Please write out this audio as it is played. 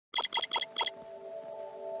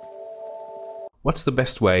What's the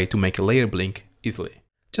best way to make a layer blink easily?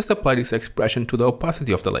 Just apply this expression to the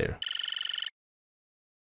opacity of the layer.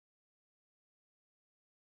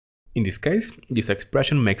 In this case, this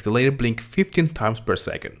expression makes the layer blink 15 times per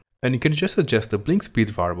second. And you can just adjust the blink speed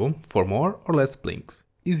variable for more or less blinks.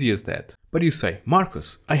 Easy as that. But you say,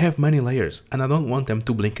 Marcus, I have many layers and I don't want them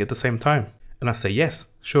to blink at the same time. And I say, yes,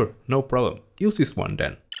 sure, no problem. Use this one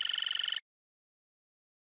then.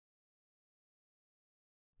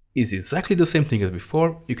 It's exactly the same thing as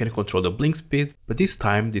before. You can control the blink speed, but this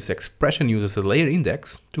time this expression uses a layer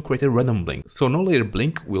index to create a random blink, so no layer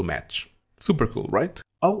blink will match. Super cool, right?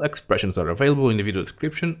 All expressions are available in the video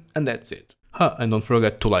description, and that's it. And don't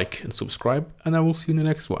forget to like and subscribe, and I will see you in the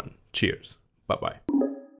next one. Cheers. Bye bye.